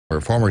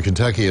Former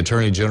Kentucky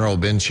Attorney General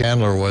Ben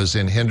Chandler was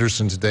in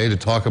Henderson today to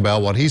talk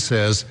about what he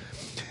says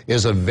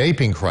is a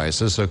vaping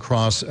crisis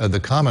across the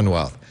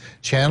Commonwealth.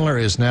 Chandler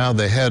is now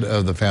the head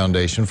of the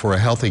Foundation for a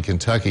Healthy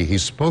Kentucky. He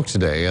spoke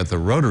today at the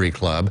Rotary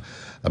Club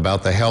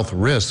about the health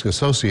risks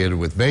associated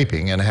with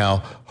vaping and how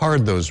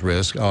hard those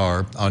risks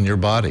are on your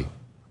body.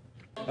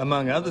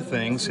 Among other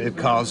things, it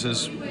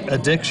causes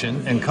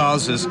addiction and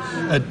causes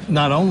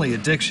not only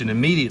addiction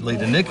immediately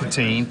to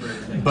nicotine,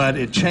 but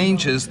it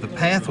changes the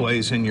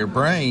pathways in your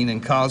brain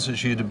and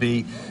causes you to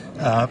be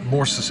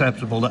more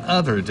susceptible to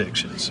other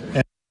addictions.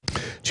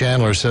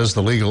 Chandler says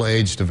the legal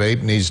age to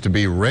vape needs to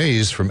be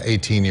raised from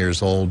 18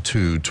 years old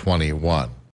to 21.